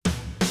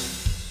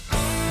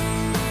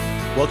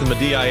Welcome to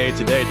DIA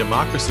Today,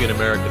 Democracy in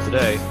America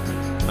Today.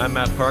 I'm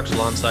Matt Parks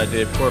alongside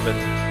Dave Corbin.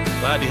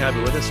 Glad to have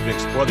you with us as we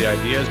explore the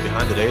ideas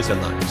behind the day's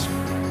headlines.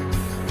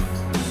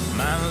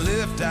 My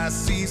left eye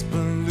sees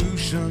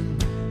pollution.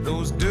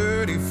 Those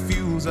dirty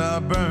fuels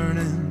are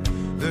burning.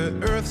 The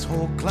earth's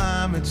whole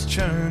climate's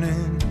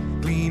churning.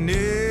 Clean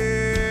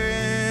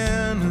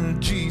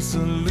energy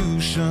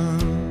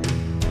solution.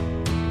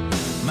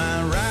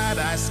 My right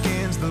eye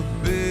scans the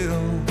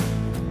bill.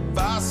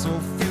 Fossil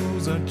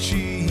fuels are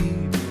cheap.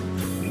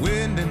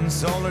 Wind and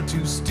solar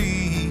too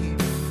steep.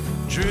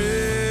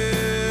 Drill,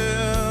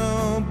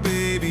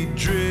 baby,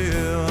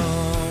 drill.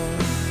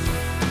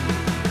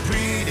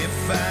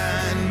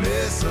 Predefined,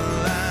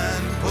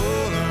 misaligned,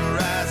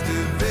 polarized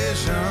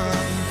division.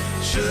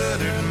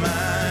 Shuttered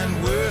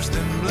mind, worse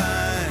than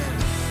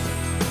blind.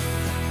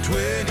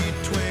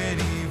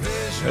 2020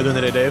 vision. How you doing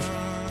today, Dave?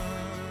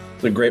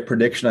 It's a great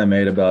prediction I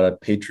made about a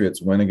Patriots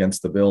win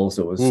against the Bills.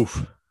 It was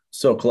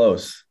so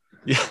close.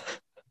 Yeah.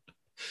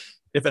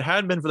 If it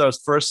hadn't been for those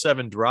first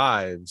 7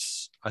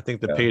 drives, I think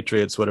the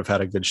Patriots would have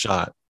had a good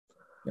shot.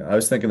 Yeah, I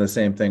was thinking the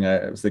same thing.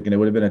 I was thinking it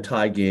would have been a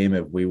tie game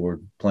if we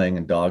were playing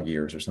in dog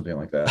years or something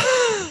like that.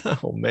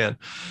 Oh, man.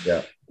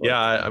 Yeah. Yeah,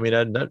 I mean,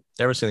 I'd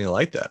never seen anything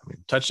like that. I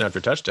mean, touchdown after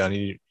touchdown.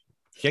 You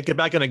can't get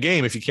back in a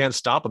game if you can't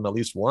stop them at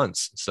least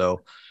once.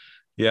 So,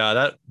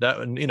 yeah,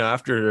 that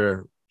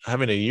after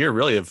having a year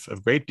really of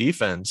great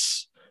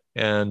defense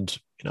and,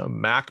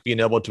 Mac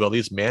being able to at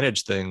least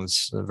manage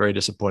things, a very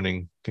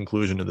disappointing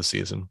conclusion to the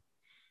season.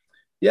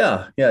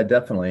 Yeah,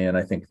 definitely. And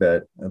I think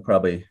that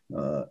probably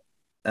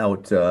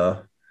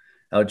outshines,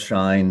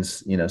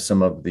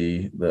 some of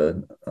the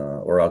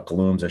or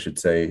outglooms, I should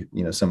say,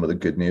 some of the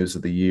good news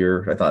of the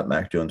year. I thought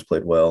Mac Jones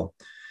played well,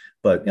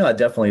 but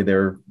definitely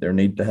there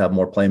need to have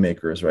more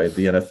playmakers, right?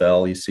 The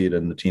NFL, you see it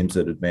in the teams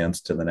that advance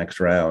to the next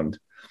round,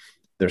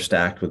 they're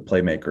stacked with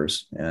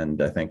playmakers.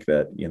 And I think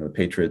that, the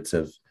Patriots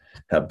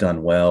have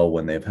done well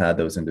when they've had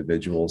those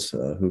individuals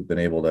who've been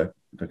able to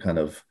kind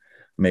of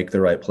make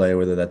the right play,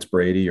 whether that's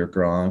Brady or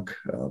Gronk.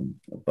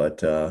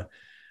 But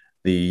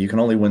you can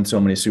only win so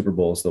many Super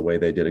Bowls the way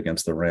they did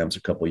against the Rams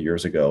a couple of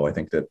years ago. I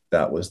think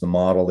that was the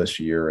model this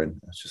year, and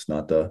it's just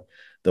not the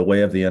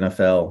way of the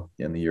NFL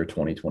in the year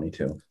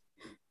 2022.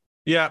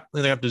 Yeah,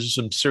 and they have to do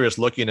some serious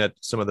looking at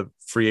some of the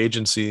free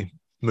agency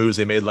moves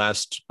they made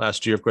last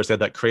year. Of course, they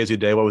had that crazy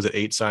day. What was it?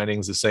 8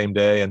 signings the same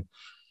day, and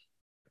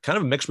kind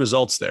of mixed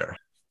results there.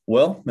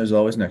 Well, there's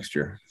always next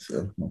year.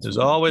 So there's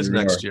always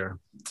next year.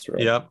 That's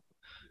right. Yep.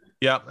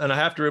 Yeah, and I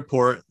have to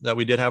report that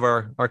we did have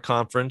our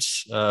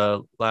conference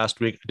last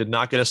week. Did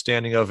not get a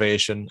standing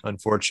ovation,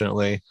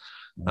 unfortunately.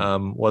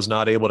 Was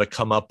not able to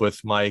come up with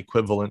my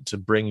equivalent to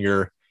bring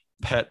your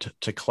pet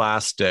to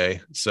class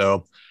day.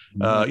 So,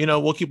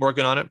 we'll keep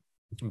working on it.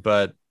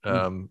 But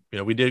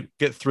we did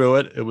get through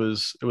it. It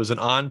was an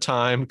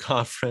on-time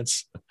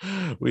conference.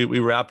 We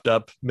wrapped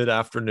up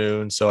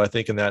mid-afternoon, so I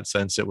think in that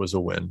sense it was a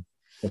win.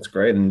 That's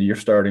great. And you're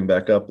starting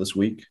back up this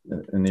week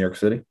in New York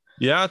City?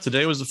 Yeah,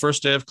 today was the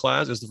first day of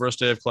class. It's the first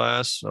day of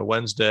class,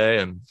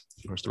 Wednesday, and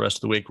of course the rest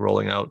of the week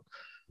rolling out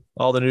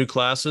all the new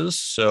classes.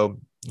 So,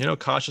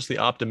 cautiously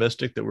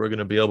optimistic that we're going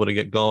to be able to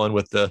get going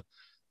with the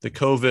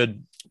COVID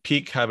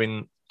peak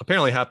having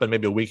apparently happened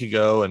maybe a week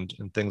ago and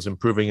things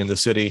improving in the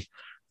city.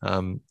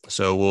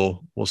 So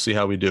we'll see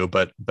how we do,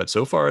 but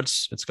so far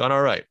it's gone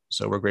all right.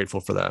 So we're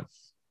grateful for that.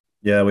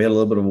 Yeah, we had a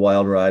little bit of a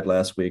wild ride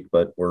last week,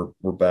 but we're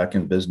back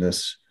in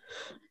business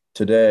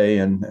today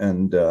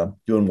and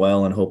doing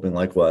well and hoping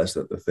likewise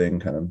that the thing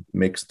kind of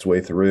makes its way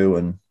through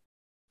and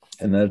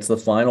that it's the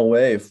final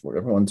wave.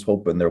 Everyone's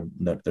hoping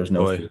there's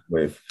no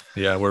wave.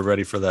 Yeah, we're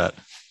ready for that.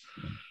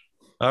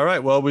 All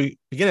right. Well, we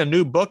begin a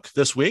new book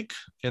this week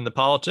in the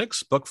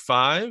politics, book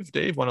 5.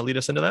 Dave, want to lead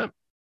us into that?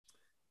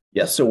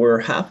 Yes. So we're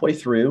halfway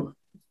through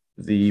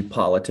the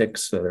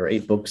politics. So there are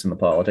 8 books in the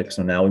politics.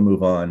 So now we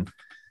move on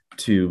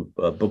to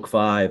book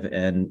 5.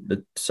 And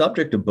the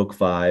subject of book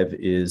 5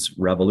 is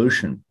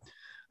revolution.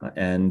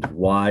 And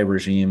why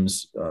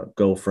regimes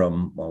go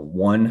from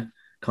one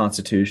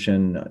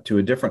constitution to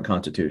a different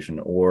constitution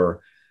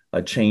or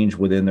a change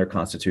within their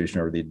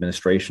constitution or the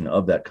administration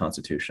of that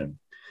constitution.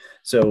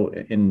 So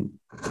in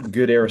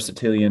good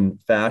Aristotelian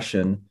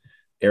fashion,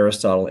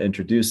 Aristotle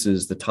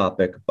introduces the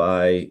topic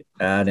by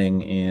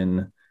adding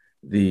in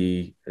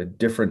the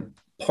different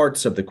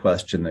parts of the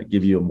question that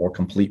give you a more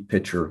complete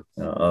picture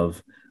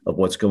of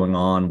what's going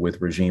on with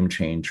regime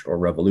change or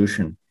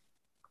revolution.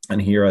 And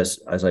here,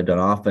 as I've done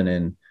often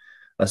in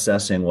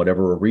assessing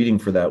whatever we're reading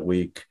for that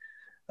week,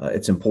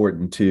 it's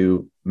important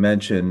to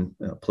mention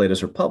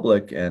Plato's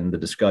Republic and the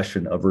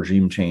discussion of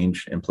regime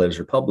change in Plato's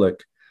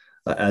Republic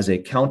as a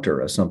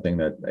counter, as something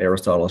that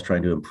Aristotle is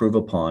trying to improve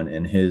upon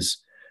in his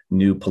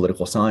new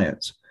political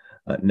science.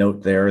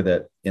 Note there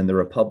that in the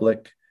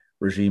Republic,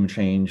 regime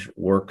change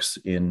works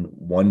in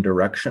one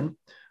direction.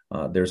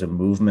 There's a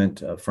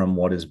movement from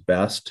what is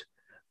best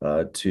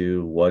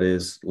to what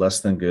is less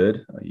than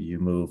good. You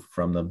move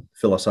from the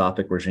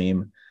philosophic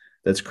regime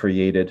that's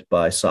created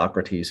by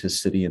Socrates,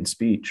 his city and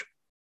speech,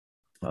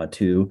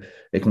 to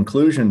a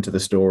conclusion to the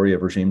story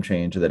of regime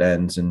change that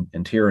ends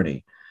in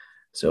tyranny.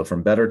 So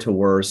from better to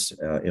worse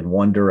in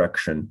one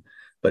direction.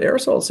 But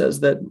Aristotle says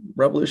that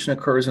revolution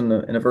occurs in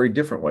a very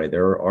different way.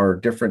 There are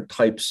different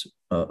types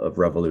of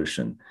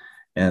revolution,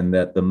 and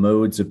that the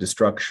modes of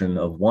destruction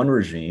of one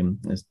regime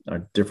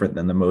are different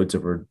than the modes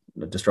of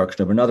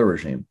destruction of another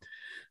regime.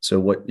 So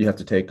what you have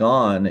to take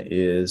on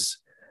is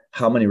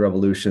how many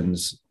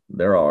revolutions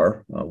there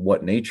are,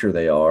 what nature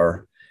they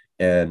are,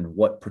 and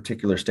what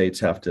particular states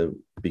have to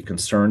be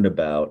concerned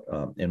about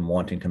in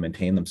wanting to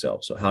maintain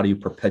themselves. So how do you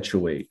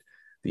perpetuate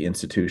the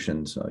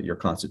institutions? Your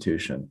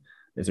constitution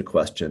is a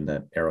question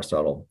that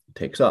Aristotle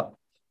takes up.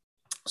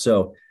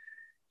 So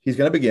he's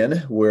going to begin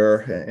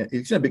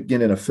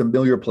in a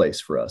familiar place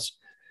for us.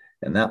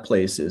 And that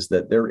place is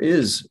that there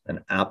is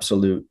an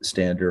absolute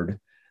standard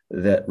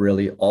that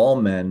really all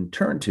men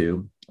turn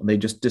to. They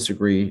just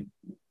disagree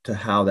to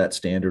how that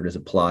standard is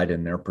applied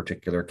in their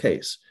particular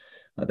case.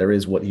 There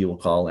is what he will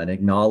call an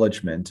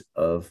acknowledgement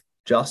of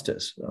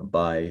justice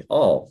by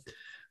all,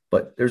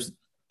 but there's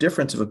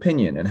difference of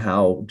opinion in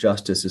how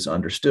justice is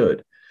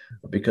understood,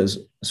 because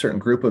a certain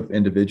group of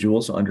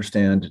individuals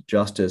understand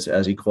justice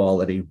as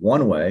equality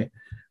one way,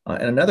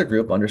 and another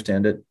group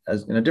understand it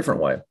as in a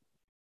different way.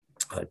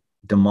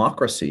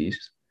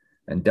 Democracies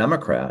and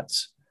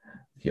democrats,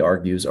 he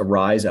argues,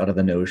 arise out of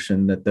the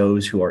notion that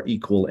those who are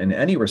equal in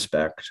any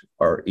respect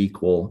are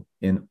equal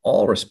in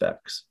all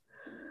respects.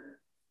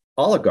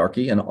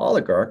 Oligarchy and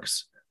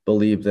oligarchs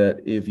believe that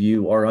if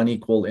you are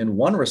unequal in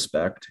one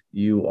respect,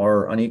 you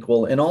are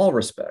unequal in all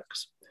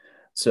respects.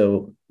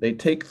 So they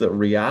take the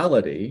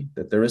reality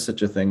that there is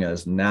such a thing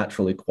as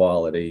natural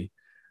equality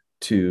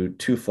to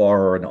too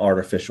far or an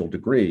artificial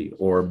degree,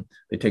 or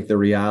they take the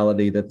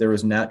reality that there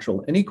is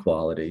natural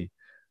inequality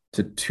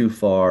to too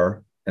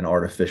far an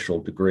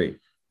artificial degree.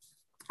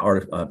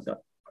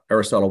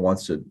 Aristotle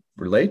wants to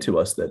relate to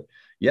us that,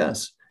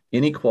 yes,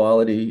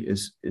 inequality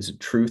is a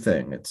true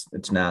thing.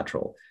 It's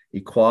natural.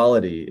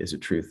 Equality is a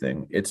true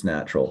thing. It's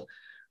natural.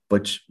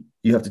 But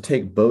you have to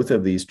take both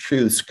of these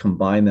truths,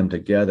 combine them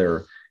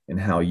together in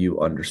how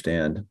you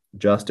understand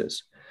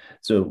justice.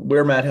 So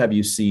where, Matt, have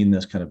you seen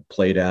this kind of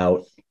played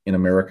out in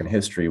American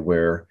history,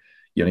 where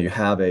you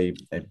have a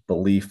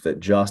belief that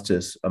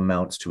justice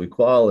amounts to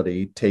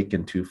equality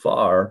taken too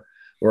far,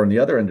 or on the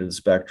other end of the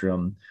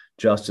spectrum,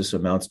 justice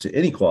amounts to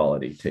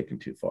inequality taken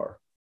too far?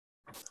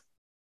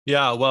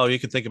 Yeah, well, you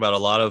can think about a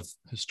lot of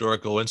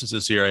historical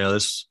instances here.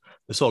 This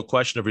whole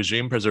question of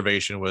regime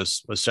preservation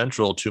was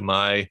central to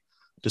my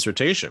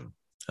dissertation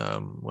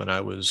when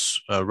I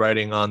was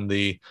writing on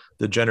the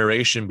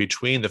generation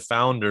between the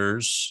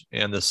founders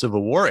and the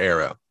Civil War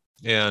era.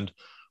 And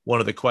one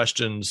of the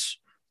questions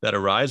that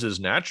arises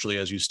naturally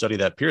as you study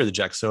that period, the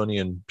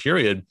Jacksonian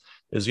period,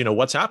 is,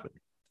 what's happened?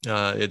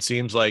 It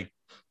seems like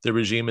the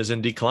regime is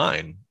in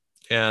decline,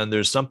 and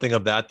there's something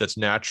of that that's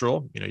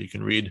natural. You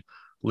can read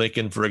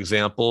Lincoln, for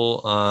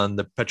example, on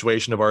the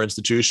perpetuation of our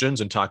institutions,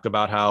 and talk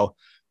about how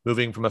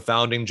moving from a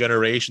founding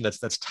generation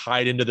that's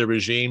tied into the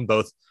regime,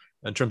 both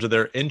in terms of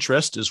their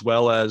interest as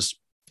well as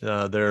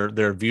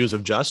their views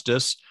of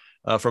justice,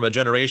 from a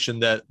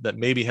generation that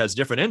maybe has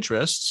different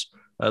interests,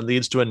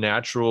 leads to a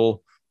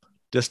natural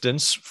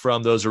distance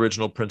from those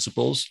original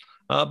principles.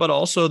 But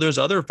also there's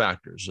other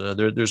factors.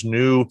 There's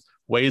new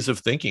ways of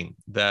thinking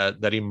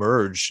that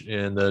emerge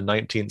in the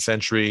 19th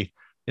century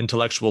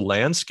intellectual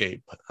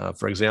landscape.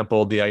 For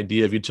example, the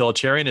idea of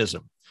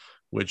utilitarianism,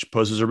 which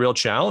poses a real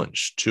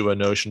challenge to a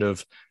notion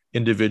of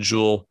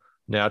individual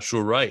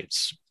natural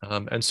rights.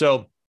 And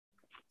so,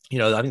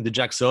 I think the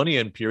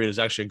Jacksonian period is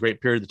actually a great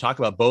period to talk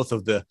about both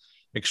of the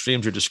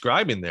extremes you're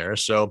describing there.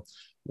 So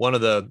one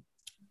of the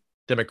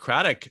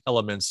democratic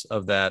elements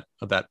of that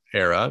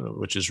era,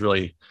 which is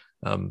really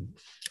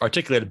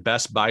articulated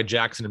best by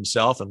Jackson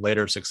himself and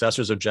later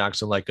successors of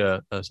Jackson, like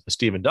a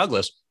Stephen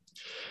Douglas,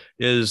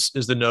 is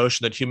the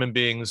notion that human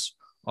beings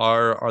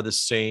are the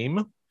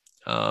same,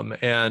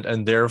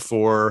 and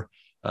therefore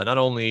not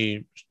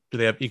only do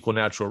they have equal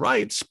natural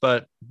rights,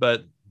 but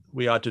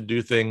we ought to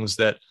do things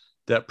that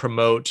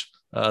promote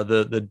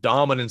the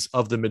dominance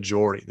of the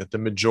majority. That the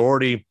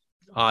majority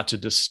ought to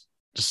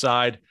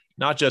decide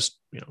not just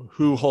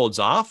who holds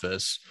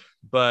office,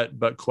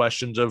 but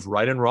questions of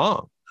right and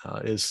wrong.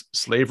 Is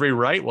slavery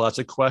right? Well, that's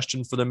a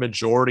question for the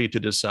majority to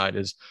decide.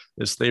 Is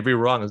slavery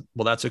wrong?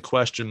 Well, that's a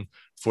question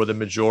for the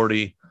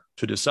majority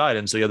to decide.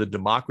 And so you have the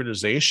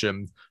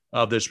democratization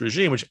of this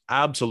regime, which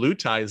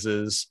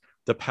absolutizes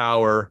the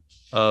power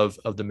of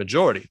the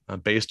majority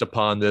based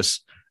upon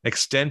this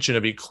extension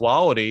of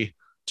equality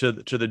to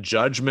the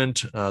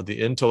judgment, the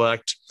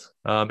intellect,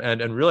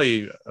 and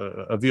really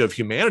a view of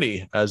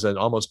humanity as an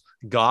almost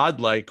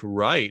godlike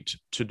right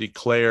to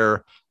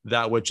declare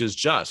that which is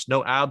just.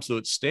 No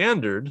absolute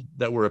standard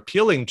that we're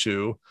appealing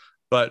to,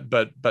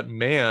 but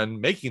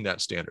man making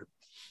that standard.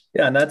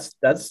 Yeah, and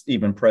that's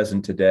even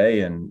present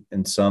today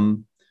in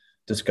some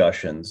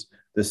discussions.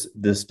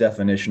 This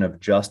definition of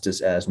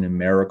justice as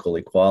numerical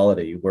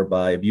equality,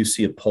 whereby if you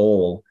see a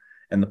poll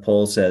and the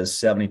poll says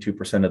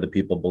 72% of the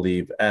people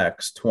believe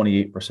X,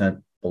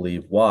 28%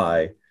 believe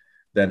Y,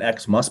 then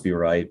X must be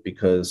right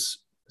because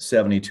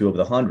 72 of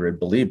the 100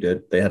 believed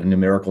it. They had a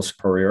numerical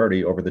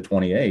superiority over the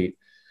 28,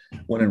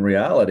 when in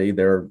reality,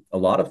 there are a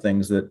lot of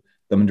things that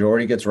the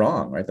majority gets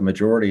wrong, right? The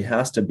majority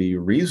has to be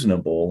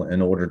reasonable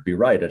in order to be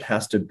right. It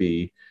has to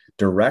be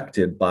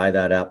directed by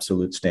that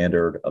absolute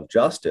standard of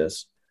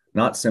justice,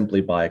 not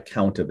simply by a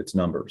count of its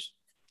numbers.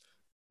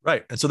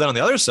 Right. And so then on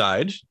the other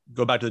side,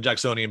 go back to the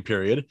Jacksonian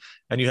period,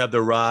 and you have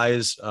the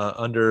rise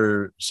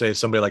under, say,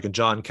 somebody like a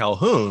John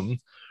Calhoun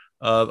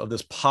of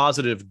this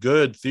positive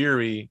good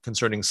theory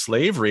concerning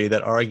slavery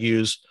that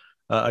argues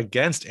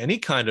against any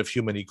kind of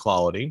human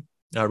equality,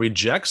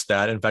 rejects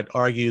that, in fact,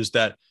 argues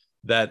that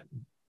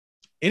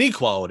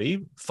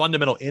inequality,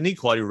 fundamental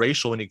inequality,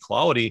 racial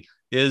inequality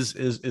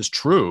is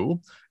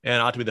true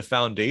and ought to be the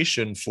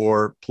foundation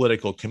for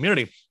political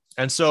community.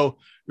 And so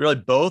really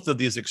both of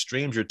these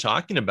extremes you're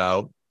talking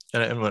about,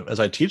 and as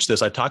I teach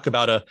this, I talk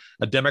about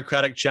a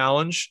democratic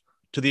challenge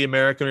to the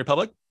American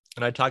Republic,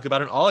 and I talk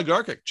about an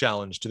oligarchic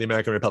challenge to the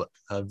American Republic,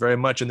 very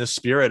much in the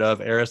spirit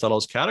of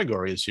Aristotle's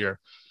categories here.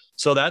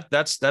 So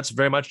that's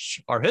very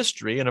much our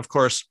history. And of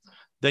course,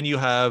 then you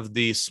have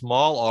the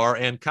small r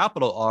and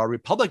capital R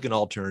Republican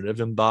alternative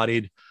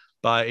embodied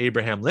by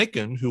Abraham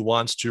Lincoln, who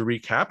wants to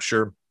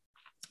recapture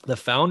the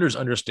founders'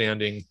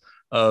 understanding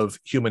of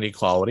human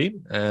equality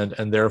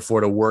and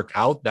therefore to work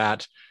out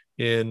that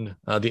in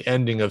the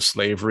ending of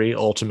slavery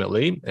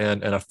ultimately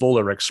and a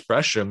fuller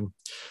expression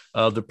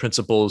of the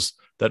principles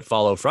that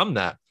follow from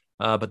that.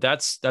 But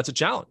that's a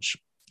challenge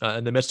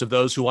in the midst of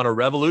those who want to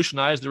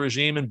revolutionize the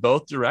regime in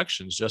both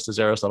directions, just as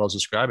Aristotle is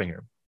describing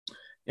here.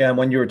 Yeah, and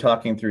when you were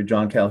talking through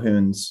John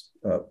Calhoun's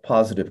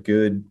positive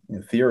good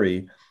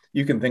theory,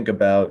 you can think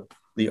about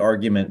the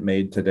argument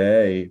made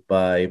today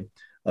by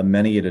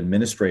many an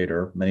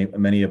administrator,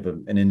 many of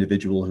an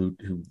individual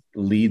who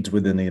leads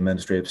within the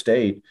administrative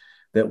state,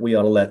 that we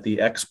ought to let the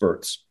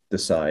experts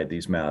decide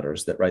these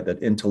matters, that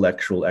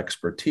intellectual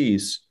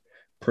expertise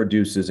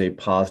produces a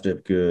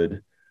positive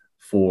good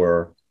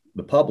for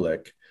the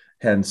public,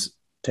 hence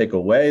take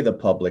away the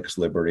public's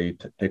liberty,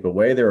 to take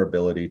away their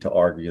ability to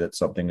argue that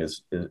something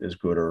is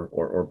good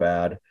or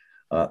bad,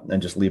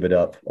 and just leave it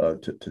up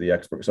to the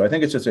experts. So I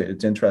think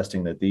it's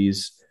interesting that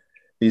these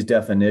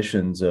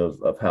definitions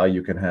of how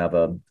you can have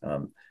a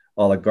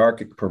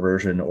oligarchic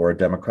perversion or a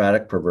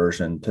democratic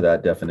perversion to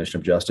that definition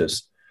of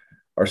justice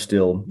are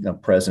still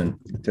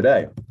present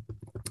today.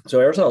 So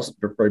Aristotle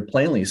very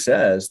plainly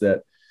says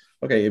that,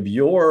 okay, if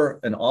you're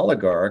an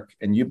oligarch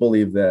and you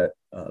believe that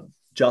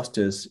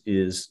justice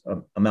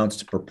amounts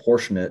to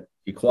proportionate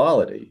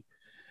equality,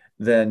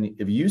 then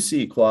if you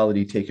see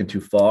equality taken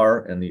too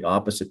far in the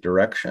opposite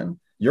direction,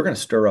 you're going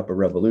to stir up a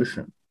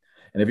revolution.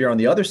 And if you're on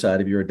the other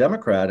side, if you're a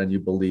Democrat and you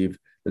believe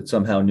that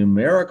somehow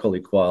numerical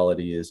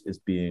equality is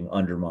being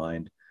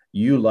undermined,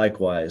 you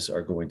likewise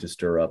are going to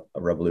stir up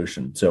a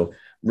revolution. So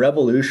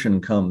revolution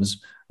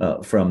comes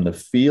from the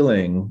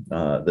feeling,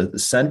 the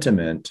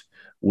sentiment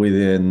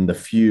within the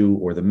few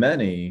or the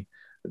many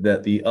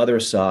that the other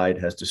side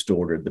has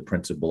distorted the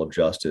principle of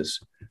justice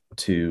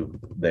to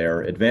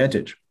their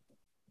advantage.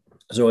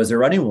 So is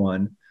there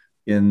anyone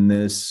in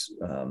this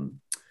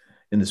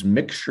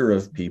mixture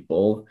of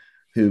people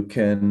who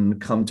can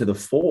come to the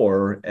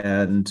fore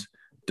and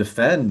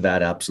defend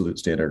that absolute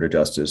standard of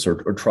justice or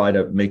try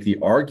to make the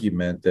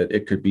argument that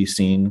it could be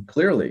seen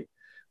clearly?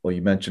 Well,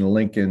 you mentioned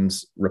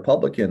Lincoln's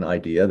Republican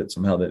idea that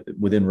somehow that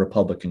within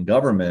Republican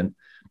government,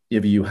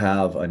 if you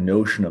have a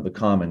notion of the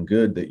common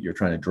good that you're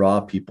trying to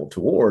draw people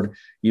toward,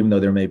 even though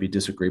there may be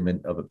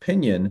disagreement of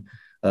opinion,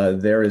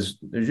 there's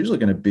usually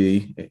going to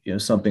be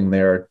something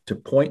there to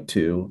point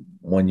to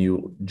when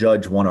you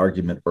judge one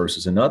argument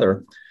versus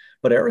another.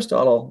 But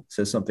Aristotle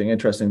says something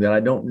interesting that I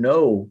don't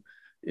know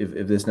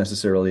if this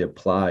necessarily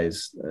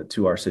applies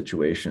to our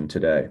situation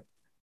today.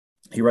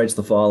 He writes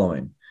the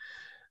following,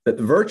 that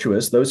the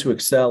virtuous, those who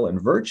excel in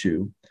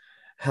virtue,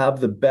 have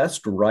the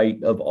best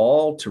right of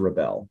all to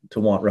rebel, to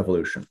want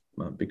revolution,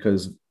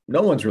 because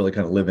no one's really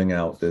kind of living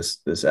out this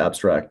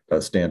abstract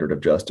standard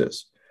of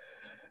justice.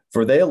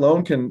 For they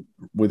alone can,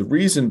 with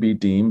reason, be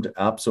deemed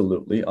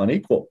absolutely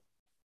unequal.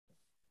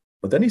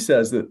 But then he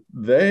says that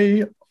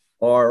they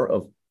are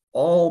of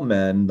all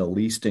men the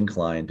least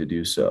inclined to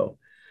do so.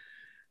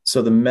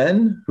 So the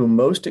men who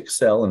most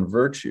excel in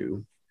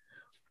virtue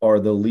are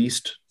the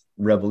least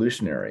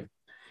revolutionary.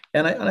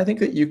 And I think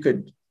that you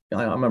could,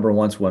 I remember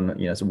once when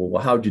I said,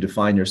 well, how would you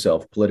define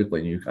yourself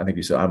politically? And I think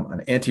you said, I'm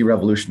an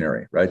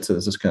anti-revolutionary, right? So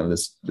this is kind of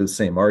this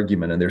same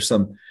argument, and there's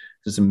some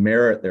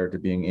merit there to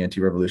being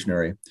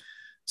anti-revolutionary.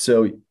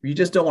 So you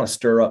just don't want to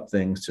stir up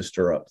things to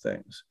stir up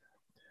things.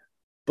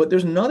 But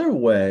there's another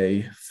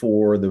way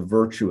for the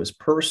virtuous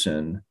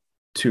person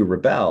to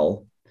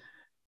rebel,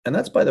 and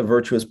that's by the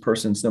virtuous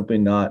person simply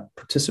not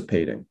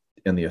participating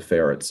in the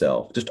affair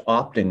itself, just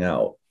opting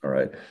out, all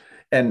right?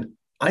 And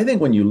I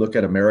think when you look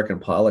at American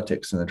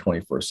politics in the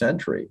 21st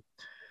century,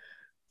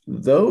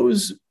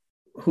 those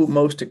who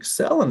most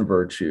excel in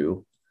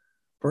virtue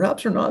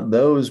perhaps are not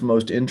those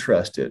most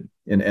interested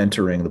in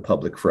entering the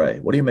public fray.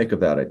 What do you make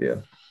of that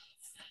idea?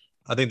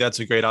 I think that's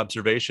a great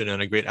observation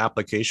and a great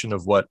application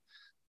of what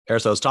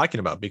Aristotle was talking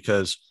about,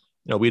 because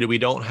we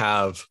don't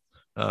have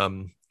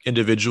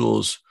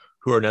individuals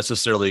who are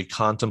necessarily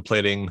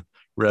contemplating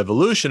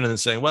revolution and then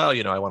saying, well,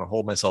 I want to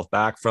hold myself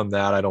back from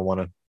that. I don't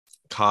want to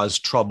cause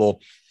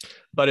trouble.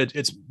 But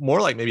it's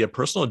more like maybe a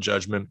personal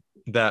judgment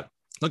that,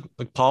 look,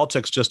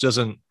 politics just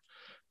isn't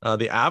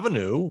the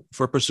avenue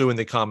for pursuing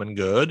the common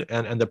good,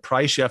 and the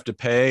price you have to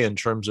pay in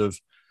terms of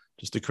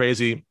just the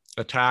crazy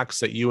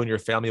attacks that you and your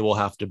family will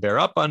have to bear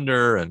up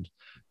under, and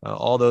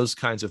all those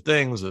kinds of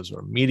things, those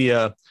are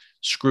media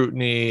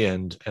scrutiny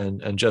and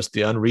just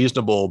the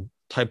unreasonable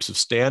types of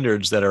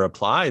standards that are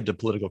applied to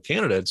political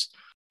candidates,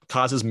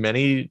 causes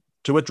many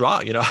to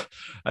withdraw.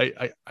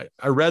 I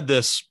read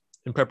this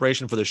in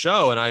preparation for the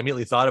show, and I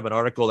immediately thought of an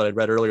article that I'd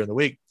read earlier in the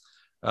week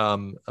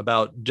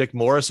about Dick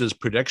Morris's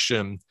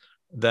prediction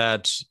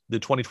that the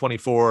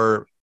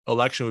 2024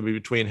 election would be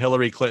between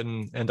Hillary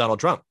Clinton and Donald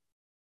Trump.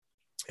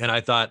 And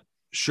I thought,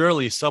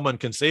 surely someone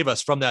can save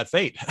us from that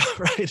fate,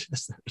 right?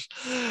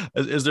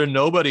 Is there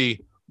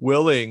nobody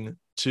willing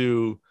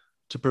to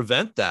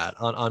prevent that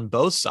on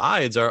both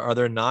sides? Are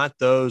there not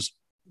those,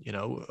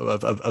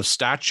 of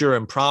stature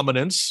and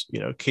prominence,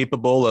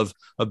 capable of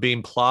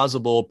being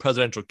plausible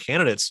presidential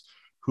candidates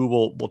who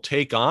will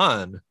take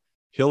on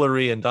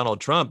Hillary and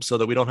Donald Trump, so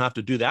that we don't have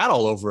to do that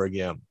all over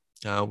again?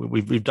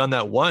 We've done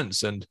that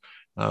once, and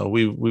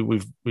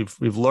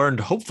we've learned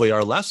hopefully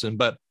our lesson.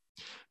 But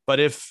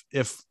if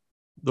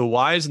the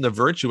wise and the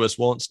virtuous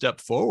won't step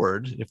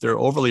forward, if they're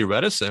overly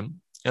reticent,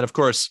 and of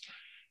course,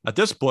 at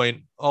this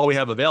point, all we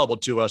have available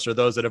to us are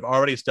those that have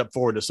already stepped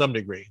forward to some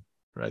degree,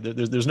 right?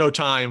 There's no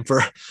time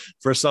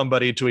for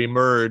somebody to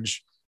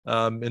emerge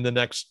in the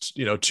next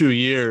 2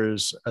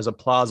 years as a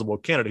plausible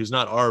candidate who's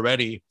not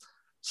already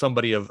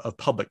somebody of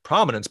public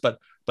prominence. But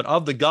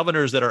of the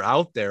governors that are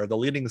out there, the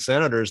leading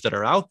senators that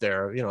are out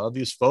there, of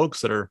these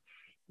folks that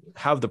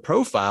have the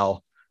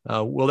profile,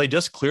 will they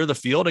just clear the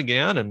field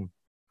again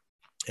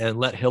and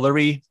let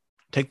Hillary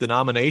take the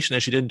nomination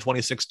as she did in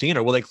 2016,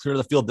 or will they clear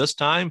the field this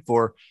time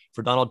for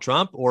Donald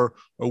Trump, or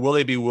will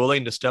they be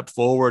willing to step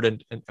forward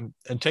and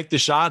take the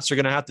shots they're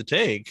going to have to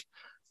take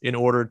in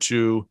order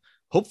to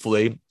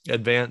hopefully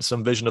advance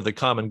some vision of the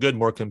common good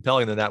more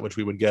compelling than that which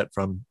we would get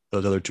from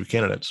those other two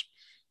candidates?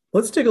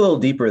 Let's dig a little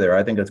deeper there.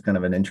 I think that's kind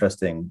of an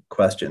interesting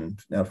question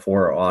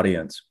for our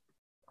audience.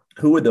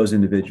 Who would those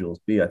individuals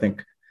be? I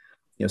think,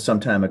 some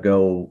time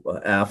ago,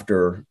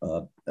 after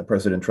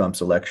President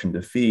Trump's election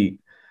defeat,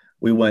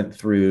 we went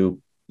through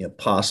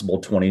possible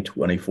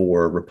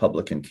 2024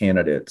 Republican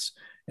candidates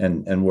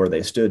and where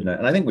they stood.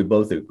 And I think we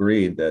both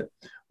agreed that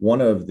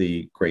one of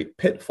the great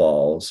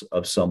pitfalls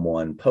of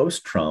someone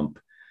post-Trump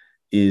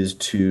is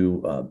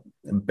to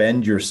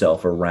bend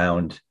yourself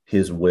around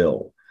his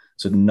will.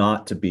 So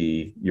not to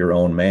be your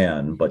own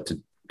man, but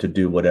to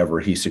do whatever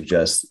he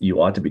suggests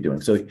you ought to be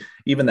doing. So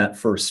even that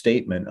first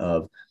statement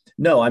of,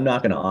 no, I'm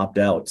not going to opt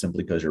out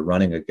simply because you're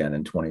running again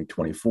in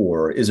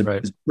 2024 is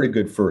a pretty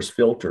good first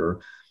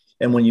filter.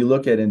 And when you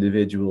look at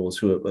individuals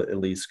who have at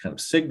least kind of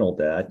signaled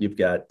that, you've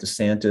got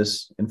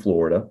DeSantis in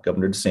Florida,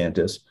 Governor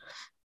DeSantis.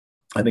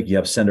 I think you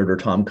have Senator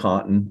Tom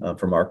Cotton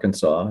from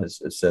Arkansas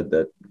has said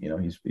that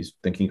he's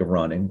thinking of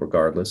running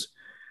regardless.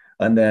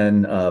 And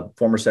then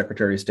former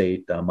Secretary of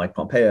State Mike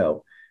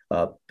Pompeo.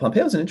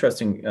 Pompeo is an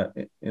interesting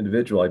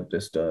individual.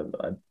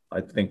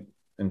 I think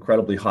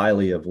incredibly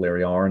highly of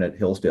Larry Arnn at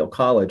Hillsdale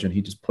College, and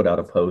he just put out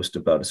a post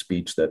about a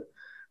speech that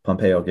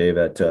Pompeo gave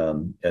at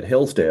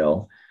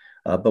Hillsdale.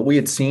 But we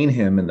had seen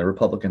him in the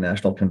Republican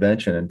National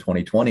Convention in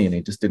 2020, and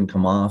he just didn't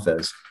come off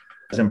as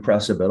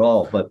impressive at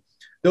all. But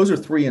those are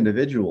three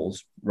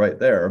individuals right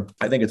there.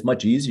 I think it's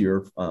much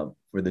easier for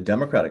the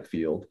Democratic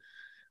field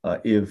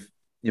if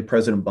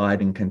President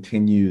Biden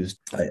continues,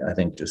 I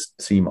think,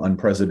 just seem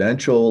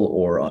unpresidential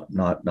or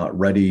not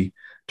ready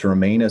to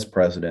remain as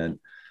president.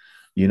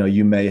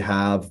 You may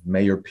have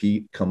Mayor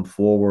Pete come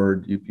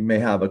forward. You may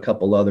have a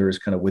couple others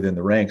kind of within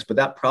the ranks, but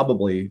that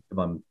probably, if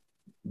I'm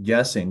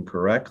guessing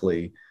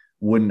correctly,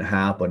 wouldn't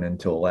happen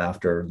until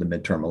after the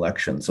midterm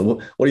election. So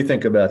what do you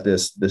think about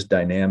this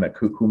dynamic?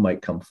 Who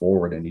might come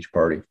forward in each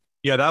party?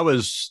 Yeah, that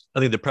was, I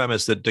think, the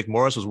premise that Dick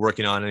Morris was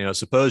working on.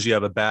 Suppose you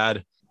have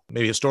a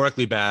maybe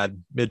historically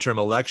bad midterm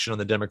election on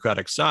the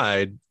Democratic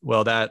side.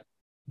 Well, that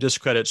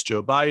discredits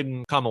Joe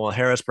Biden, Kamala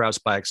Harris, perhaps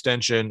by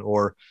extension,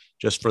 or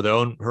just for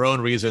her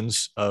own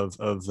reasons of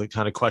the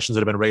kind of questions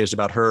that have been raised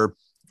about her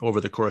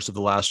over the course of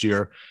the last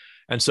year.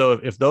 And so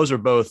if those are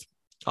both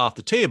off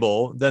the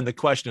table, then the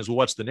question is, well,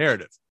 what's the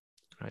narrative?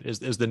 Right?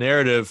 Is the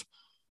narrative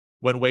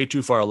went way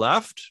too far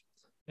left?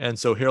 And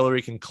so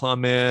Hillary can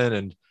come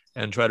in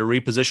and try to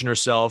reposition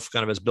herself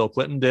kind of as Bill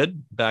Clinton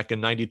did back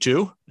in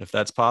 92, if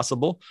that's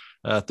possible,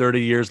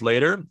 30 years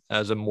later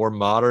as a more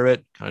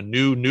moderate kind of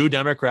new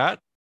Democrat.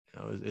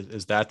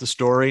 Is that the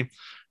story?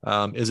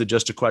 Is it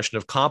just a question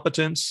of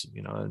competence?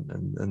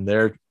 And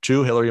there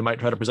too, Hillary might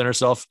try to present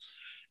herself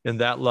in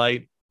that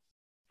light.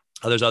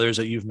 There's others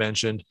that you've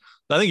mentioned.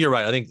 I think you're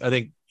right. I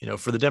think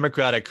for the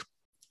Democratic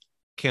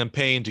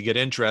campaign to get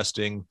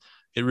interesting,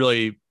 it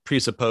really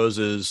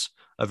presupposes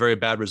a very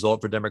bad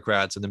result for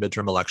Democrats in the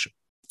midterm election.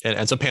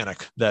 and some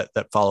panic that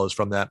follows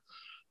from that.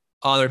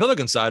 On the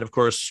Republican side, of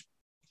course,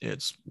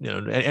 it's,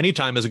 any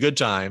time is a good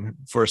time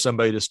for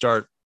somebody to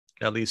start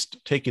at least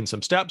taking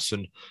some steps.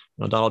 And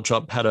Donald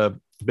Trump had a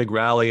big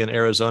rally in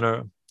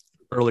Arizona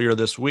earlier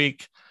this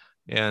week,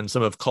 and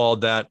some have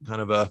called that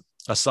kind of a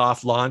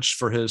soft launch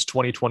for his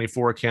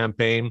 2024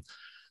 campaign.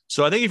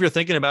 So I think if you're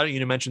thinking about it,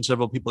 you mentioned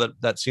several people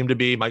that seem to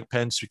be. Mike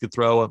Pence, you could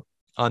throw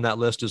on that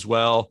list as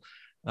well.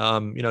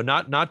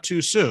 Not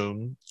too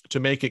soon to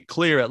make it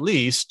clear, at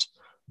least,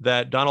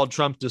 that Donald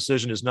Trump's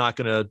decision is not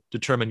going to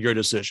determine your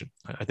decision.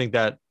 I think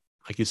that,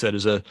 like you said,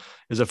 is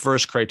a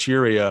first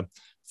criteria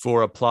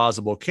for a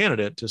plausible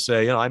candidate to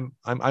say, I'm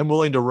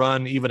willing to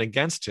run even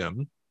against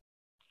him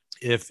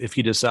if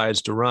he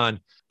decides to run.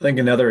 I think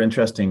another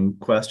interesting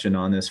question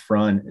on this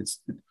front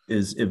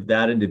is if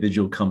that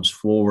individual comes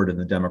forward in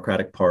the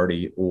Democratic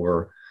Party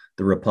or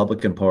the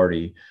Republican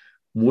Party,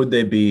 would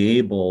they be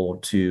able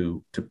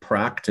to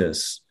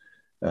practice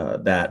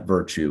that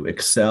virtue,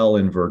 excel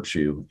in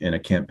virtue in a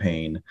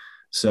campaign,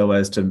 so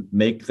as to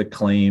make the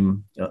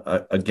claim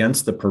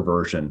against the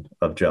perversion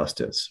of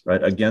justice,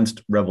 right?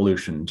 Against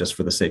revolution, just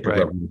for the sake of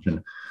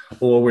revolution,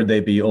 or would they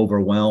be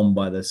overwhelmed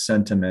by the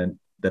sentiment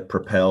that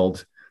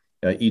propelled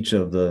each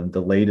of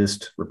the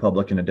latest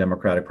Republican and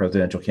Democratic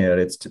presidential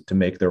candidates to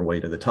make their way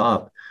to the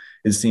top?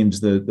 It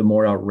seems the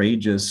more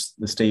outrageous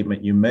the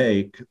statement you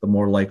make, the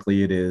more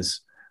likely it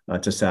is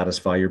to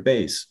satisfy your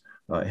base.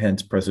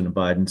 Hence President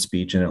Biden's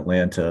speech in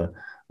Atlanta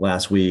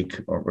last week,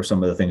 or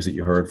some of the things that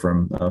you heard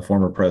from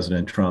former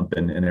President Trump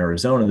in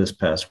Arizona this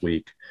past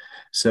week.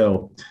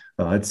 So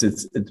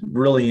it's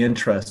really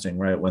interesting,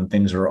 right? When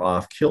things are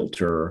off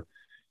kilter,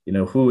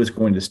 who is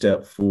going to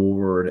step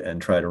forward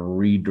and try to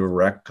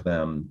redirect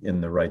them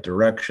in the right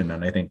direction?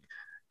 And I think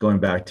going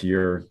back to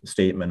your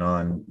statement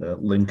on the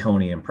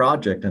Lincolnian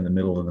project in the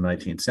middle of the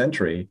 19th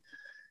century,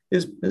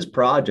 his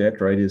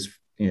project, right, is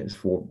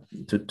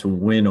to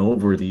win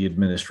over the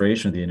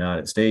administration of the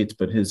United States,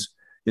 but his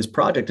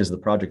project is the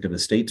project of a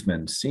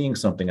statesman seeing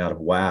something out of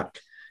whack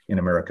in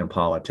American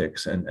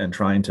politics and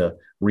trying to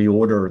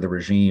reorder the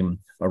regime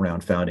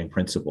around founding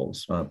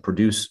principles,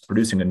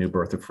 producing a new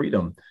birth of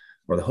freedom,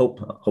 or the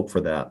hope for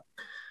that.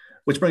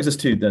 Which brings us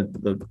to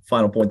the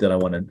final point that I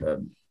want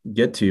to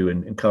get to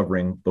in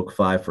covering Book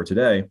 5 for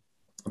today.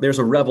 There's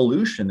a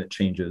revolution that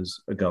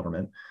changes a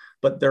government,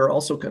 but there are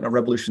also kind of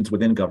revolutions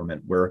within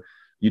government where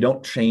you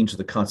don't change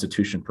the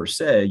Constitution per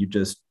se, you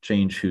just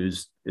change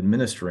who's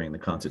administering the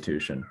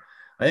Constitution.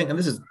 I think, and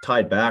this is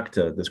tied back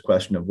to this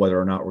question of whether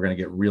or not we're going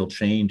to get real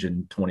change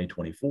in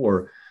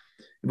 2024.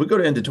 If we go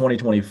into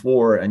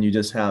 2024 and you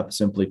just have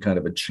simply kind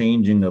of a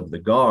changing of the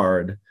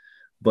guard,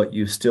 but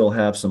you still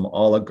have some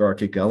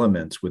oligarchic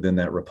elements within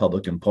that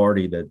Republican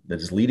Party that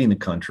is leading the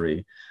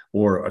country,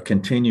 or a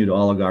continued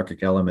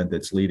oligarchic element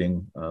that's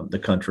leading the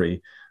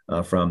country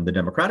from the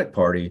Democratic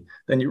Party,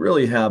 then you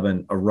really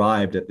haven't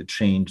arrived at the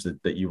change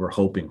that you were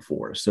hoping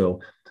for. So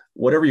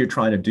whatever you're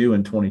trying to do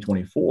in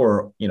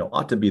 2024,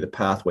 ought to be the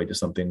pathway to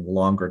something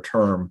longer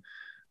term,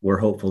 where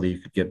hopefully you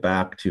could get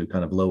back to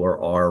kind of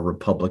lower R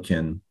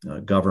Republican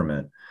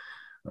government.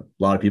 A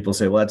lot of people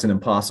say, well, that's an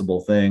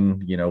impossible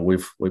thing.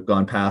 We've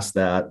gone past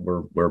that.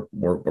 We're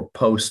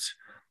post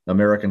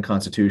American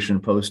Constitution,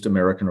 post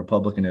American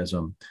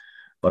Republicanism.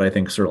 But I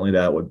think certainly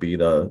that would be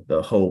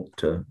the hope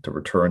to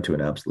return to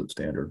an absolute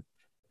standard.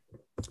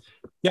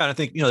 Yeah, and I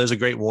think there's a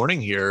great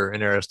warning here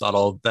in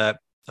Aristotle that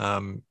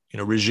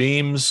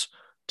regimes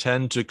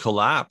tend to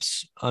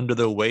collapse under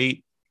the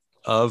weight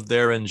of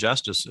their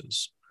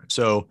injustices.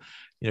 So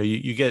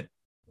you get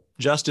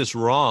justice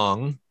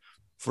wrong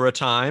for a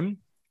time,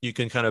 you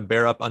can kind of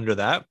bear up under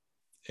that,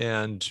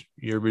 and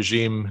your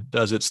regime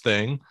does its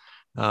thing,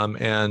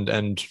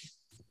 and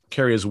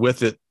carries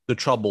with it the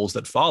troubles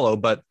that follow.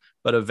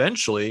 But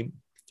eventually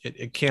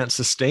it can't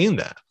sustain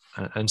that.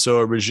 And so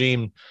a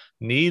regime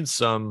needs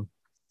some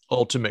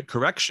ultimate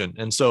correction.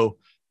 And so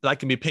that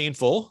can be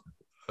painful,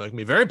 it can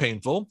be very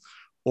painful,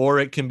 or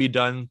it can be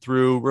done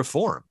through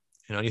reform.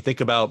 You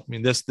think about,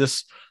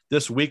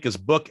 this week is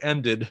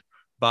bookended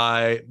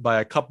by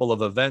a couple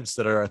of events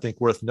that are, I think,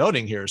 worth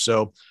noting here.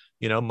 So,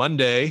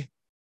 Monday,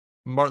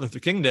 Martin Luther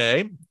King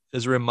Day,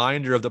 is a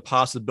reminder of the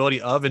possibility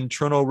of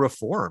internal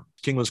reform.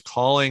 King was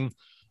calling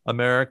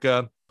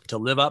America to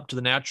live up to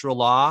the natural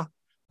law,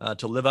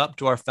 to live up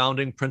to our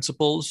founding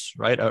principles,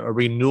 right? A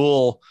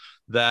renewal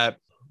that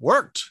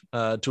worked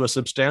to a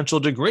substantial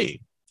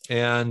degree,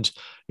 and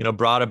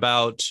brought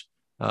about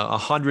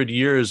 100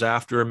 years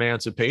after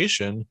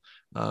emancipation,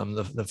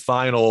 the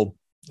final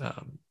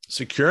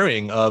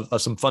securing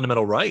of some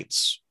fundamental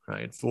rights,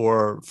 right,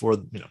 for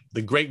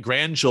the great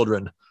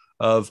grandchildren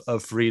of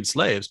freed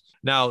slaves.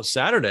 Now,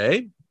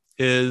 Saturday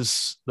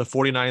is the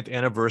 49th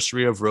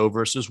anniversary of Roe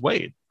versus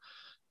Wade.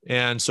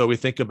 And so we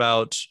think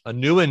about a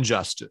new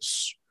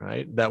injustice,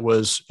 right, that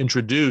was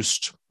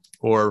introduced,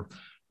 or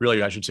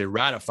really I should say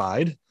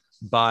ratified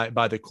by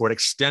the court,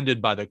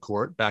 extended by the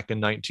court back in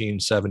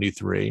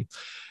 1973.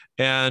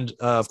 And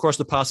of course,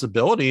 the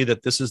possibility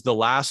that this is the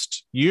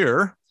last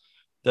year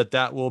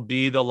that will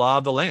be the law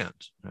of the land.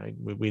 Right?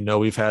 We know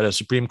we've had a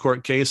Supreme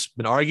Court case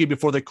been argued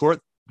before the court,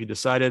 be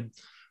decided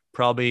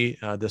probably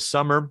this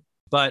summer,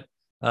 but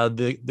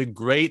the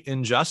great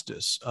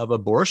injustice of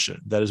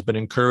abortion that has been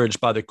encouraged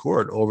by the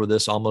court over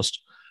this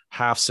almost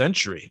half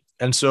century.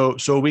 And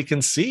so we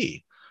can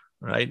see,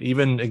 right,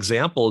 even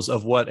examples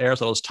of what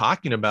Aristotle is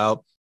talking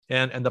about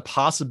and the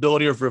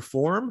possibility of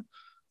reform,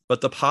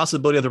 but the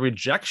possibility of the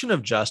rejection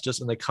of justice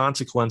and the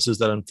consequences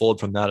that unfold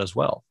from that as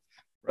well.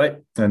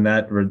 Right. And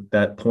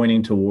that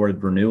pointing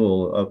toward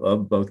renewal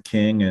of both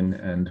King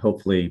and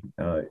hopefully,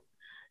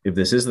 if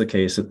this is the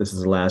case, that this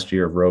is the last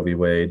year of Roe v.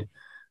 Wade,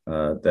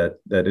 that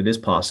it is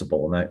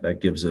possible. And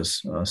that gives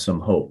us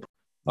some hope.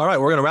 All right.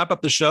 We're going to wrap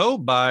up the show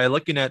by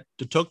looking at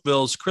de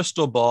Tocqueville's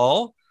crystal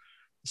ball.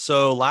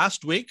 So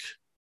last week,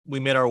 we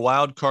made our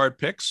wild card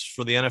picks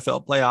for the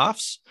NFL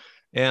playoffs,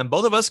 and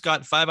both of us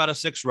got 5 out of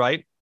 6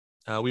 right.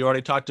 We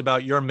already talked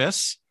about your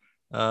miss,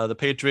 the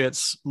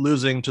Patriots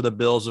losing to the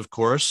Bills, of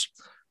course.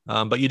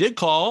 But you did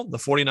call the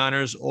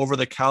 49ers over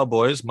the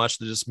Cowboys, much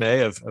to the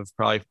dismay of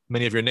probably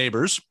many of your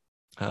neighbors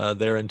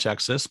there in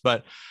Texas.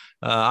 But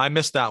I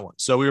missed that one.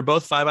 So we were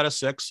both 5 out of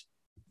 6.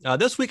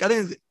 This week, I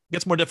think it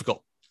gets more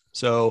difficult.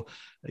 So,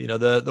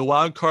 the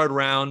wild card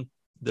round,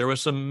 there were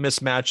some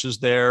mismatches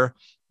there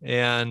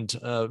and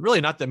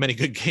really not that many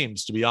good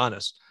games, to be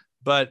honest.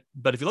 But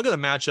if you look at the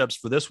matchups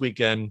for this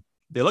weekend,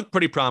 they look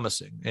pretty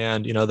promising.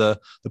 And, the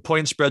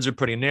point spreads are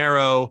pretty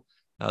narrow.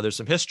 There's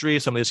some history.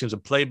 Some of these teams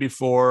have played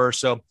before.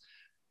 So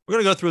we're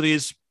going to go through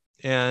these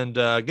and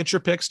get your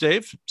picks,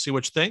 Dave, see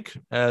what you think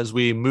as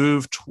we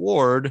move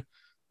toward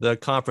the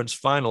conference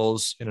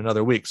finals in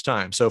another week's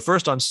time. So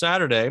first on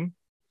Saturday,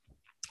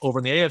 over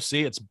in the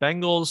AFC, it's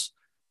Bengals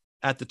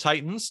at the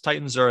Titans.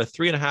 Titans are a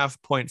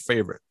 3.5-point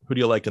favorite. Who do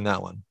you like in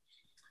that one?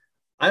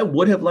 I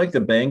would have liked the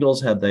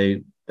Bengals had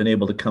they been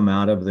able to come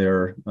out of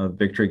their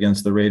victory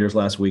against the Raiders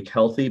last week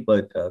healthy,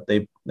 but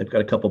they've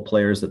got a couple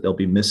players that they'll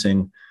be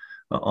missing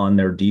on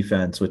their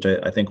defense, which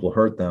I think will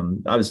hurt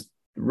them. I was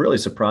really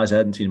surprised I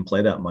hadn't seen him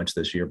play that much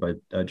this year, but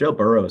Joe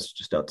Burrow is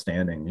just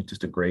outstanding. He's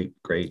just a great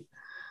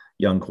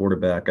young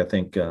quarterback. I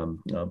think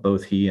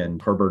both he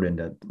and Herbert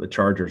and the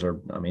Chargers are,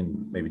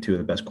 maybe two of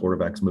the best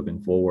quarterbacks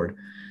moving forward.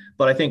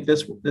 But I think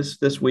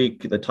this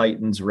week, the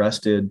Titans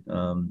rested,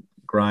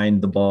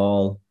 grind the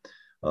ball,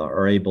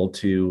 are able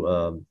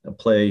to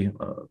play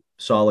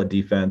solid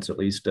defense. At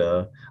least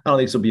I don't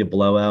think this will be a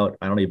blowout.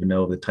 I don't even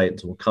know if the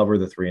Titans will cover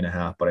the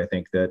 3.5, but I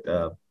think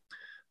that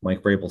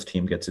Mike Vrabel's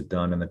team gets it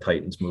done and the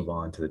Titans move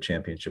on to the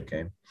championship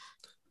game.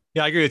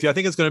 Yeah, I agree with you. I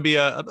think it's going to be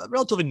a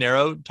relatively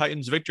narrow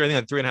Titans victory. I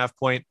think that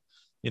 3.5-point,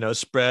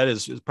 spread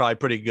is probably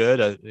pretty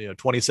good.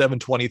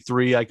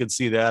 27-23, I could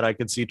see that. I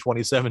could see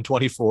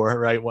 27-24,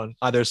 right? One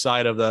either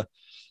side of the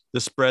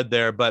spread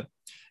there. But,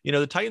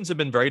 the Titans have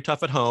been very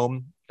tough at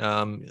home.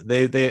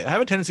 They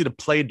have a tendency to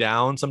play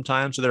down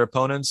sometimes to their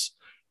opponents.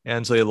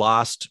 And so they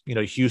lost,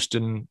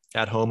 Houston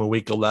at home in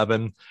week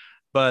 11,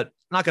 but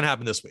not going to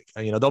happen this week.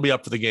 They'll be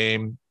up for the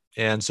game.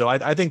 And so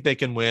I think they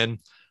can win.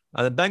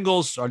 The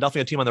Bengals are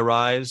definitely a team on the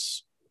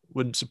rise.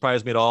 Wouldn't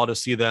surprise me at all to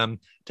see them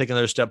take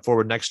another step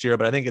forward next year,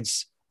 but I think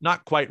it's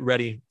not quite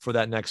ready for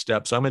that next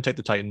step. So I'm going to take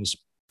the Titans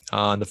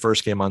on the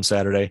first game on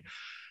Saturday.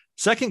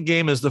 Second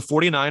game is the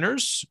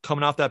 49ers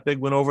coming off that big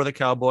win over the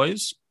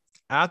Cowboys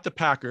at the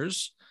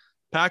Packers.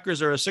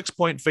 Packers are a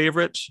 6-point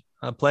favorite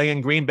playing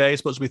in Green Bay. It's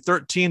supposed to be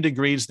 13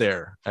 degrees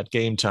there at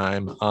game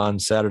time on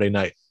Saturday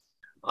night.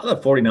 The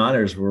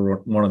 49ers were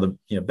one of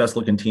the best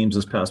looking teams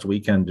this past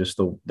weekend, just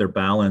their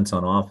balance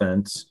on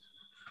offense.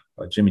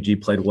 Jimmy G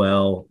played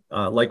well.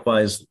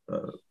 Likewise,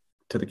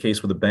 to the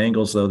case with the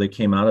Bengals, though, they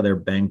came out of there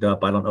banged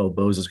up. I don't know if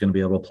Bose is going to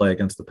be able to play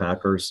against the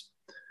Packers.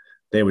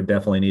 They would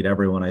definitely need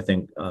everyone, I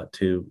think,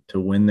 to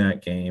win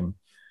that game.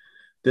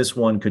 This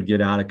one could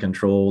get out of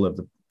control if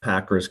the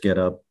Packers get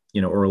up,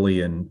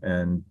 early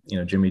and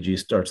Jimmy G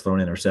starts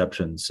throwing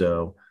interceptions.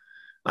 So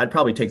I'd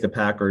probably take the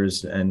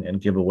Packers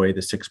and give away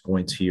the 6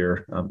 points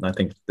here. I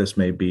think this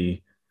may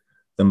be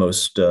the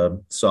most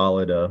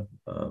solid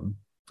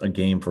a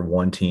game for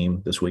one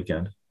team this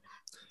weekend.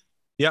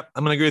 Yep,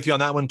 I'm going to agree with you on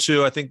that one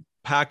too. I think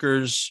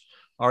Packers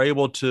are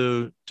able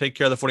to take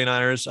care of the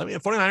 49ers.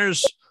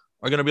 49ers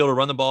are going to be able to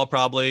run the ball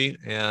probably.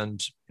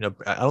 And,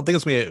 I don't think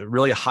it's going to be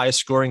really a high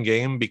scoring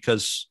game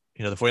because,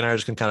 the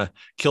 49ers can kind of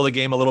kill the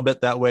game a little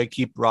bit that way,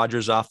 keep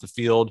Rodgers off the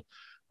field.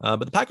 But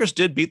the Packers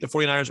did beat the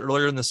 49ers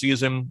earlier in the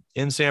season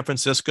in San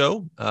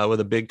Francisco with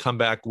a big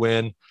comeback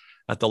win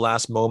at the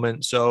last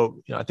moment.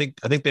 So, I think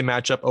they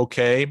match up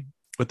okay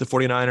with the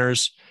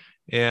 49ers,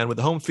 and with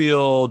the home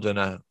field and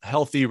a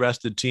healthy,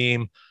 rested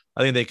team,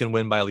 I think they can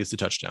win by at least a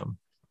touchdown.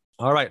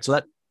 All right. So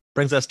that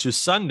brings us to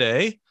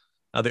Sunday.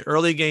 The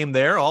early game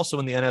there, also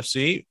in the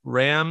NFC,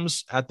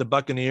 Rams at the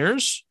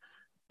Buccaneers.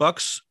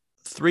 Bucs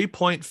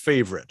 3-point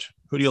favorite.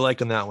 Who do you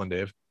like in that one,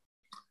 Dave?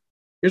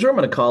 Here's what I'm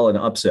going to call an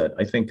upset.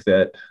 I think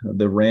that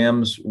the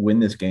Rams win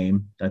this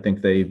game. I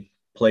think they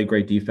play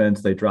great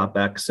defense. They drop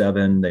back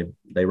 7.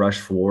 They rush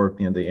 4,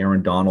 the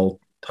Aaron Donald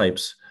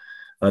types.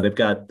 They've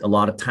got a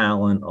lot of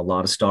talent, a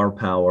lot of star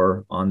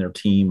power on their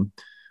team.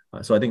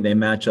 So I think they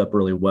match up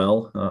really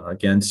well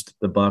against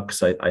the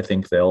Bucks. I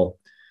think they'll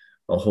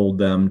hold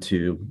them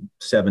to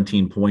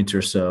 17 points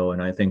or so,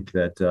 and I think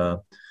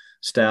that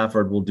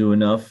Stafford will do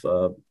enough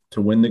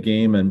to win the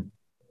game, and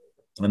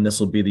this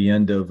will be the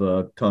end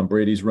of Tom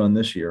Brady's run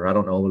this year. I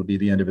don't know if it'll be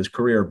the end of his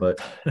career,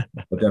 but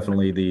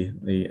definitely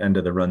the end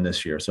of the run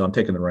this year. So I'm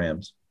taking the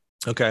Rams.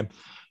 Okay,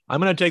 I'm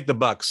going to take the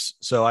Bucks.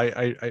 So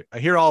I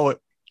hear all what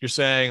you're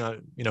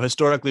saying.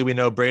 Historically, we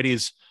know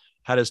Brady's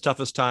had his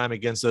toughest time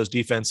against those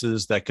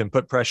defenses that can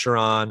put pressure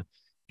on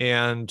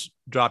and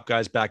drop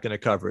guys back into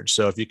coverage.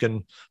 So if you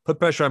can put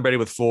pressure on Brady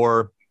with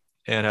 4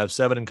 and have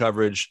 7 in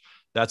coverage,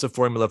 that's a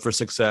formula for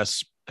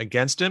success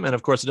against him. And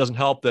of course, it doesn't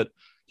help that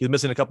he's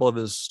missing a couple of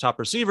his top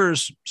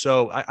receivers.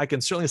 So I can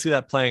certainly see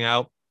that playing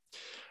out.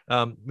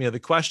 The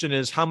question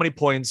is, how many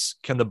points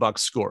can the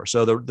Bucks score?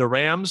 So the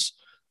Rams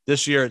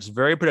this year, it's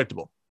very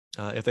predictable.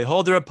 If they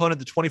hold their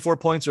opponent to 24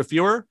 points or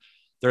fewer,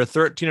 they're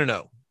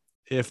 13-0.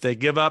 If they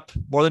give up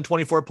more than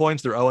 24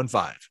 points, they're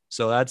 0-5.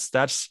 So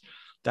that's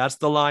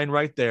the line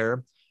right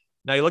there.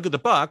 Now you look at the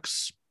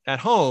Bucks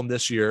at home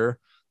this year,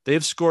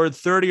 they've scored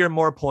 30 or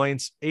more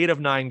points, 8 of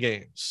 9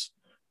 games.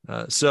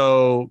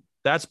 So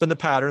that's been the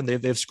pattern.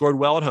 They've scored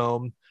well at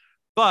home,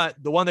 but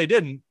the one they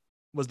didn't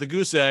was the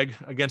goose egg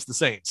against the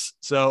Saints.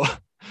 So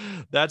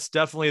that's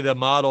definitely the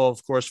model,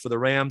 of course, for the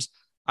Rams.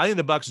 I think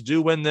the Bucks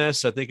do win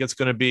this. I think it's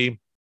going to be,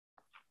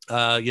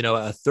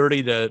 a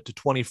 30 to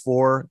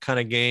 24 kind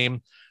of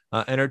game.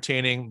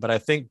 Entertaining, but I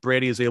think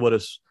Brady is able to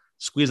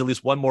squeeze at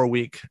least one more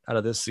week out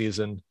of this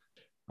season.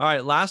 All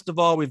right, last of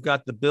all, we've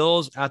got the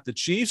Bills at the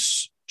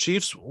Chiefs.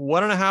 Chiefs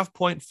 1.5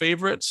 point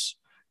favorites,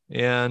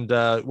 and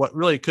what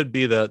really could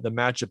be the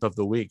matchup of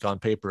the week on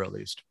paper, at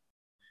least.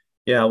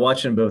 Yeah,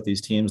 watching both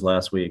these teams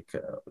last week,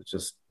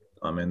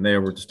 they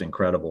were just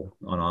incredible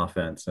on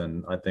offense,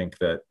 and I think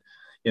that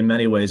in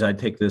many ways, I'd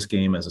take this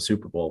game as a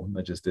Super Bowl.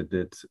 It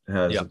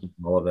has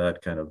all of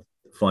that kind of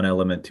fun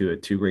element to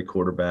it. 2 great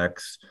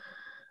quarterbacks.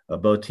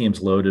 Both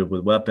teams loaded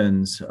with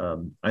weapons.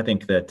 I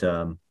think that,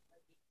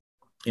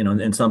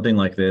 in something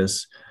like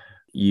this,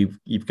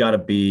 you've got to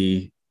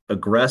be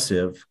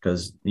aggressive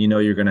because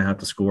you're going to have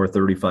to score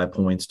 35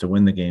 points to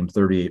win the game,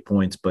 38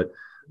 points, but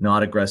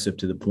not aggressive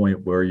to the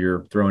point where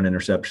you're throwing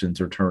interceptions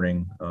or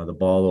turning the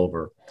ball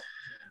over.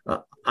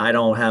 I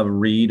don't have a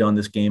read on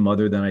this game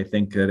other than I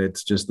think that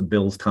it's just the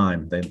Bills'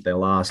 time. They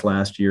lost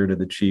last year to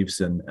the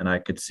Chiefs, and I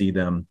could see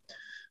them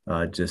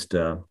just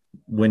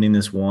winning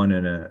this one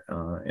in a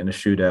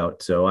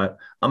shootout. So I'm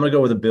going to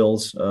go with the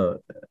Bills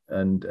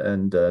and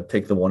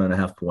take the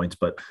 1.5 points.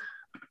 But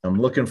I'm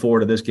looking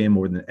forward to this game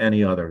more than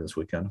any other this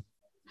weekend.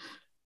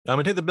 I'm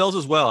going to take the Bills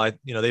as well.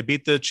 They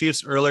beat the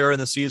Chiefs earlier in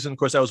the season. Of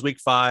course, that was week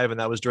 5, and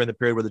that was during the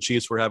period where the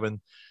Chiefs were having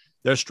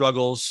their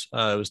struggles.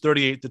 It was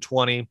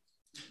 38-20,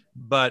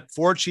 but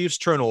 4 Chiefs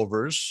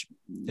turnovers,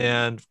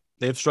 and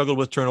they've struggled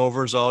with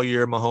turnovers all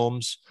year.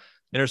 Mahomes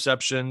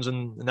interceptions,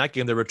 and in that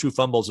game there were 2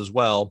 fumbles as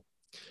well.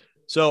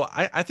 So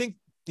I think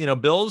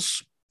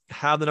Bills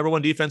have the number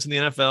 1 defense in the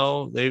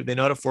NFL. They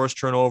know how to force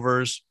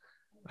turnovers.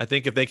 I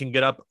think if they can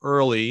get up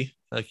early,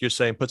 like you're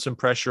saying, put some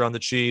pressure on the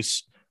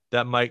Chiefs,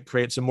 that might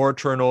create some more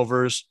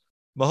turnovers.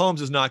 Mahomes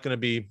is not going to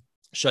be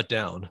shut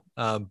down,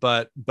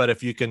 but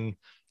if you can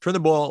turn the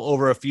ball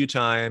over a few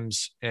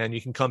times and you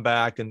can come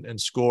back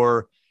and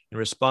score in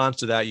response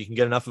to that, you can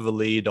get enough of a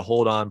lead to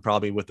hold on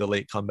probably with the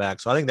late comeback.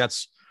 So I think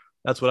that's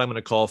what I'm going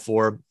to call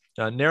for.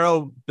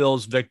 Narrow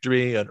Bills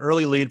victory, an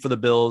early lead for the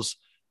Bills,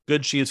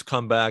 good Chiefs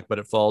comeback, but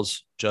it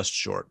falls just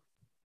short.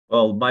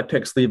 Well, my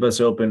picks leave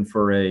us open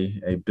for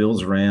a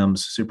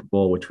Bills-Rams Super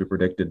Bowl, which we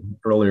predicted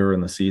earlier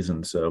in the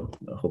season. So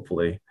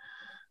hopefully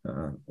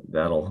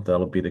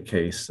that'll be the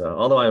case.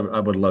 Although I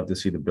would love to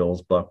see the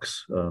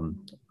Bills-Bucks.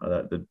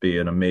 That'd be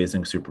an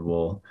amazing Super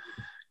Bowl,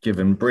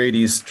 given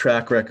Brady's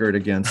track record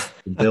against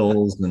the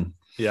Bills and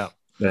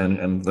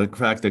and the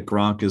fact that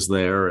Gronk is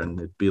there, and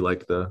it'd be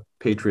like the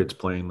Patriots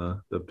playing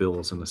the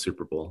Bills in the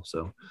Super Bowl.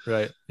 So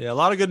right, yeah, a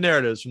lot of good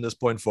narratives from this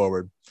point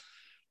forward.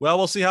 Well,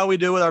 we'll see how we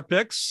do with our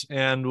picks,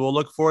 and we'll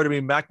look forward to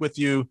being back with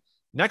you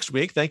next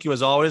week. Thank you,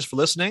 as always, for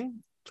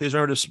listening. Please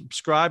remember to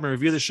subscribe and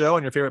review the show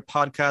on your favorite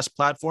podcast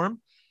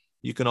platform.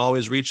 You can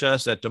always reach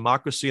us at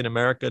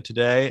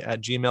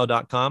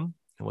democracyinamericatoday@gmail.com,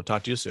 and we'll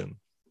talk to you soon.